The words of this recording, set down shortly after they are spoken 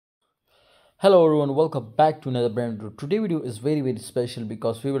Hello everyone, welcome back to another brand video. Today video is very special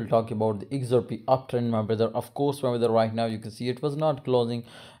because we will talk about the XRP uptrend, my brother. Of course, my brother, right now you can see it was not closing,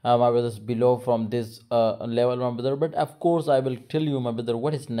 my brothers, below from this level, my brother. But of course, I will tell you, my brother,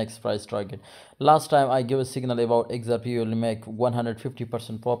 what is next price target. Last time I gave a signal about XRP will make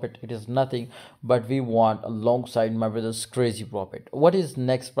 150% profit. It is nothing, but we want alongside, my brother's, crazy profit. What is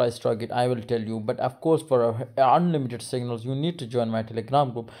next price target? I will tell you. But of course, for unlimited signals, you need to join my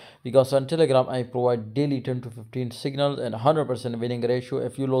Telegram group, because on Telegram I provide daily 10 to 15 signals and 100% winning ratio.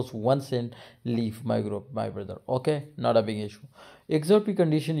 If you lose 1 cent, leave my group, my brother. Okay, not a big issue. XRP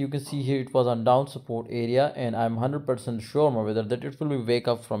condition, you can see here it was on down support area, and I'm 100% sure, my brother, that it will be wake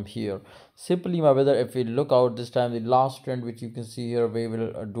up from here. Simply, my brother, if we look out this time, the last trend which you can see here, we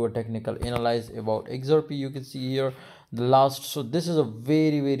will do a technical analyze about XRP. You can see here the last, so this is a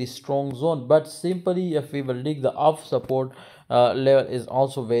very strong zone, but simply if we will dig the up support level is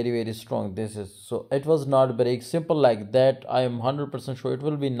also very strong. This is, so it was not break, simple like that. I am 100% sure it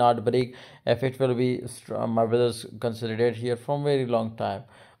will be not break. If it will be my brothers, consolidate here from very long time,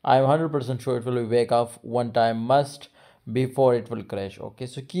 I am 100% sure it will be wake up one time must before it will crash. Okay,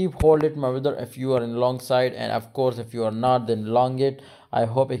 so keep hold it, my brother, if you are in long side, and of course if you are not, then long it. I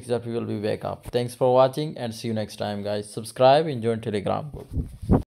hope XRP will be wake up. Thanks for watching and see you next time, guys. Subscribe and join Telegram group.